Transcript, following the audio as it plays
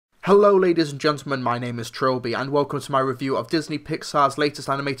Hello ladies and gentlemen, my name is Trilbee and welcome to my review of Disney Pixar's latest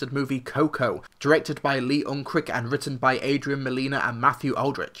animated movie Coco, directed by Lee Unkrich and written by Adrian Molina and Matthew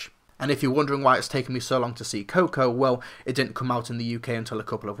Aldrich. And if you're wondering why it's taken me so long to see Coco, well, it didn't come out in the UK until a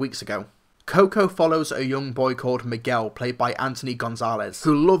couple of weeks ago. Coco follows a young boy called Miguel, played by Anthony Gonzalez,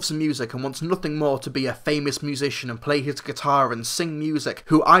 who loves music and wants nothing more to be a famous musician and play his guitar and sing music,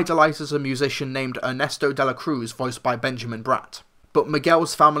 who idolizes a musician named Ernesto de la Cruz, voiced by Benjamin Bratt. But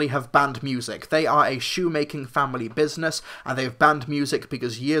Miguel's family have banned music. They are a shoemaking family business, and they've banned music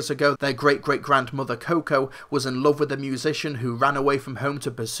because years ago their great-great-grandmother Coco was in love with a musician who ran away from home to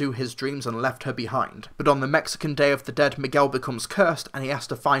pursue his dreams and left her behind. But on the Mexican Day of the Dead, Miguel becomes cursed and he has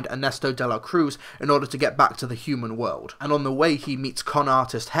to find Ernesto de la Cruz in order to get back to the human world. And on the way he meets con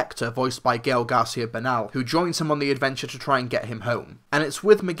artist Hector, voiced by Gael Garcia Bernal, who joins him on the adventure to try and get him home. And it's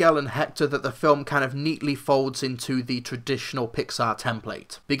with Miguel and Hector that the film kind of neatly folds into the traditional Pixar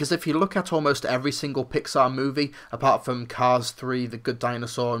template. Because if you look at almost every single Pixar movie, apart from Cars 3, The Good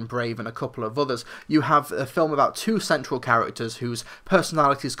Dinosaur and Brave and a couple of others, you have a film about two central characters whose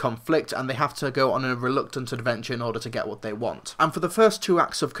personalities conflict and they have to go on a reluctant adventure in order to get what they want. And for the first two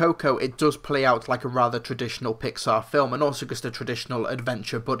acts of Coco, it does play out like a rather traditional Pixar film and also just a traditional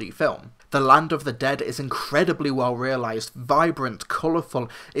adventure buddy film. The Land of the Dead is incredibly well realised, vibrant, colourful,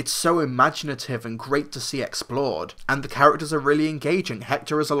 it's so imaginative and great to see explored. And the characters are really engaging.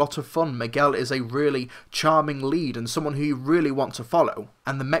 Hector is a lot of fun, Miguel is a really charming lead and someone who you really want to follow.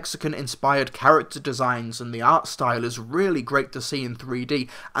 And the Mexican-inspired character designs and the art style is really great to see in 3D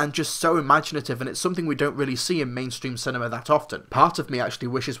and just so imaginative, and it's something we don't really see in mainstream cinema that often. Part of me actually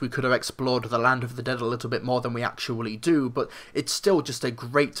wishes we could have explored the Land of the Dead a little bit more than we actually do, but it's still just a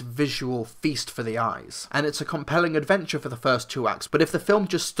great visual feast for the eyes. And it's a compelling adventure for the first two acts, but if the film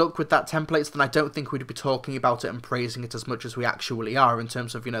just stuck with that template, then I don't think we'd be talking about it and praising it as much as we actually are in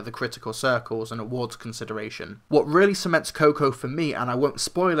terms of, the critical circles and awards consideration. What really cements Coco for me, and I won't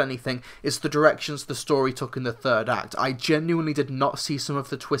spoil anything, is the directions the story took in the third act. I genuinely did not see some of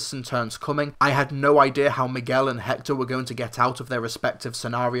the twists and turns coming. I had no idea how Miguel and Hector were going to get out of their respective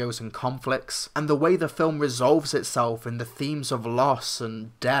scenarios and conflicts, and the way the film resolves itself in the themes of loss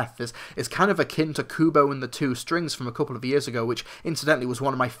and death is kind of akin to Kubo and the Two Strings from a couple of years ago, which incidentally was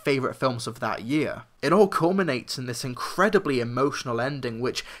one of my favourite films of that year. It all culminates in this incredibly emotional ending,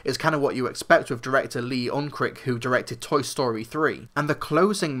 which is kind of what you expect with director Lee Unkrich, who directed Toy Story 3. And the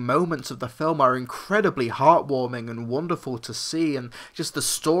closing moments of the film are incredibly heartwarming and wonderful to see, and just the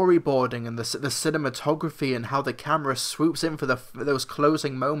storyboarding and the cinematography and how the camera swoops in for those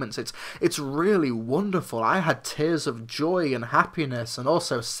closing moments, it's really wonderful. I had tears of joy and happiness and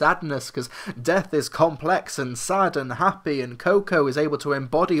also sadness, because death is complex and sad and happy, and Coco is able to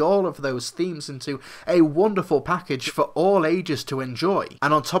embody all of those themes into a wonderful package for all ages to enjoy.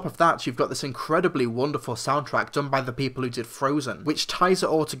 And on top of that, you've got this incredibly wonderful soundtrack done by the people who did Frozen, which ties it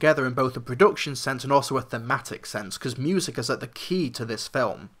all together in both a production sense and also a thematic sense, because music is at the key to this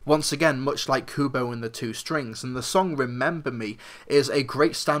film. Once again, much like Kubo and the Two Strings, and the song Remember Me is a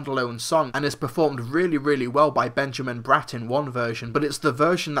great standalone song and is performed really, really well by Benjamin Bratt in one version, but it's the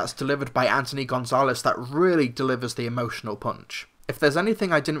version that's delivered by Anthony Gonzalez that really delivers the emotional punch. If there's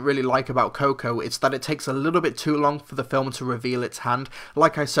anything I didn't really like about Coco, it's that it takes a little bit too long for the film to reveal its hand.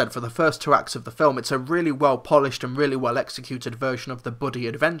 Like I said, for the first two acts of the film, it's a really well polished and really well executed version of the buddy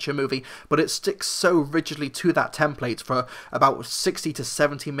adventure movie, but it sticks so rigidly to that template for about 60 to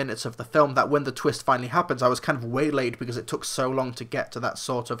 70 minutes of the film that when the twist finally happens, I was kind of waylaid because it took so long to get to that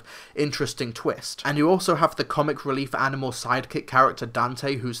sort of interesting twist. And you also have the comic relief animal sidekick character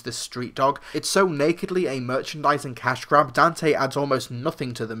Dante, who's this street dog. It's so nakedly a merchandising cash grab. Dante adds almost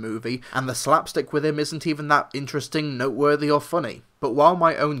nothing to the movie, and the slapstick with him isn't even that interesting, noteworthy, or funny. But while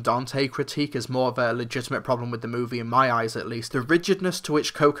my own Dante critique is more of a legitimate problem with the movie, in my eyes at least, the rigidness to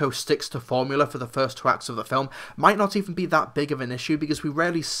which Coco sticks to formula for the first two acts of the film might not even be that big of an issue, because we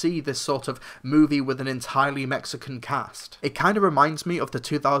rarely see this sort of movie with an entirely Mexican cast. It kind of reminds me of the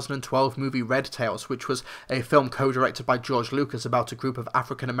 2012 movie Red Tails, which was a film co-directed by George Lucas about a group of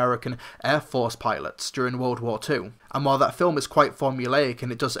African-American Air Force pilots during World War II. And while that film is quite formulaic and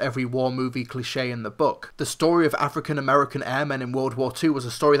it does every war movie cliche in the book, the story of African-American airmen in World War II was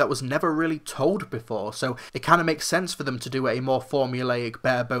a story that was never really told before, so it kind of makes sense for them to do a more formulaic,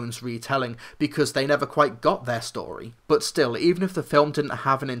 bare-bones retelling, because they never quite got their story. But still, even if the film didn't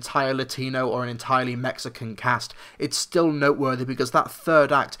have an entire Latino or an entirely Mexican cast, it's still noteworthy because that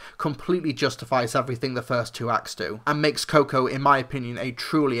third act completely justifies everything the first two acts do, and makes Coco, in my opinion, a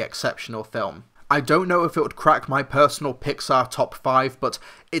truly exceptional film. I don't know if it would crack my personal Pixar top 5, but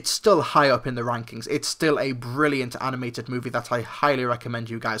it's still high up in the rankings. It's still a brilliant animated movie that I highly recommend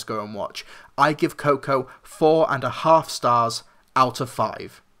you guys go and watch. I give Coco 4.5 stars out of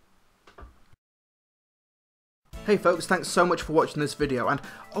 5. Hey folks, thanks so much for watching this video, and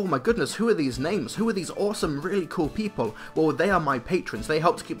oh my goodness, who are these names? Who are these awesome, really cool people? Well, they are my patrons. They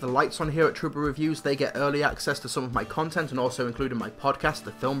help to keep the lights on here at Trilbee Reviews. They get early access to some of my content, and also including my podcast,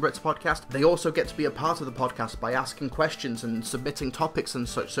 the Film Brits podcast. They also get to be a part of the podcast by asking questions and submitting topics and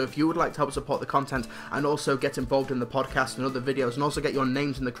such. So if you would like to help support the content and also get involved in the podcast and other videos, and also get your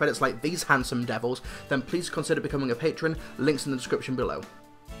names in the credits like these handsome devils, then please consider becoming a patron. Links in the description below.